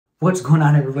What's going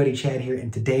on, everybody? Chad here,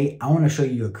 and today I want to show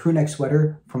you a crew neck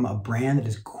sweater from a brand that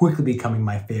is quickly becoming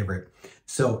my favorite.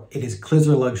 So it is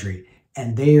Klizzer Luxury,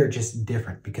 and they are just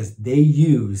different because they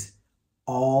use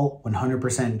all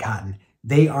 100% cotton.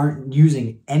 They aren't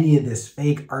using any of this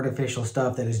fake artificial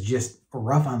stuff that is just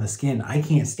rough on the skin. I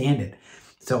can't stand it.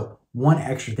 So one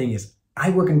extra thing is I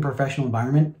work in a professional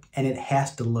environment and it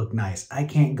has to look nice. I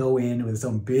can't go in with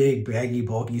some big, baggy,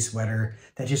 bulky sweater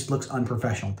that just looks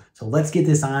unprofessional. So let's get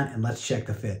this on and let's check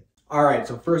the fit. All right,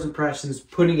 so first impressions,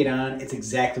 putting it on, it's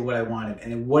exactly what I wanted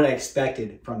and what I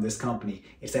expected from this company.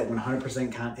 It's that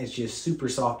 100% cotton. It's just super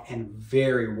soft and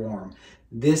very warm.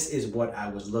 This is what I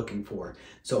was looking for.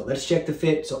 So let's check the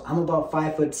fit. So I'm about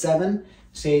 5'7".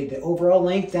 Say the overall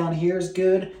length down here is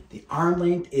good. The arm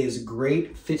length is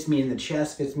great. Fits me in the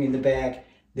chest, fits me in the back.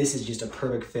 This is just a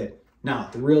perfect fit. Now,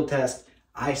 the real test,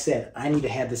 I said I need to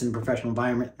have this in a professional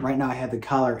environment. Right now I have the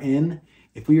collar in.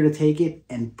 If we were to take it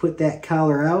and put that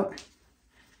collar out,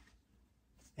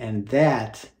 and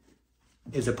that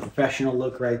is a professional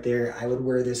look right there. I would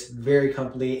wear this very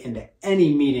comfortably into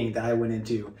any meeting that I went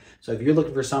into. So if you're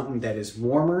looking for something that is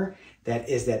warmer, that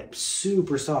is that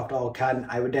super soft all cotton,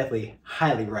 I would definitely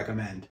highly recommend.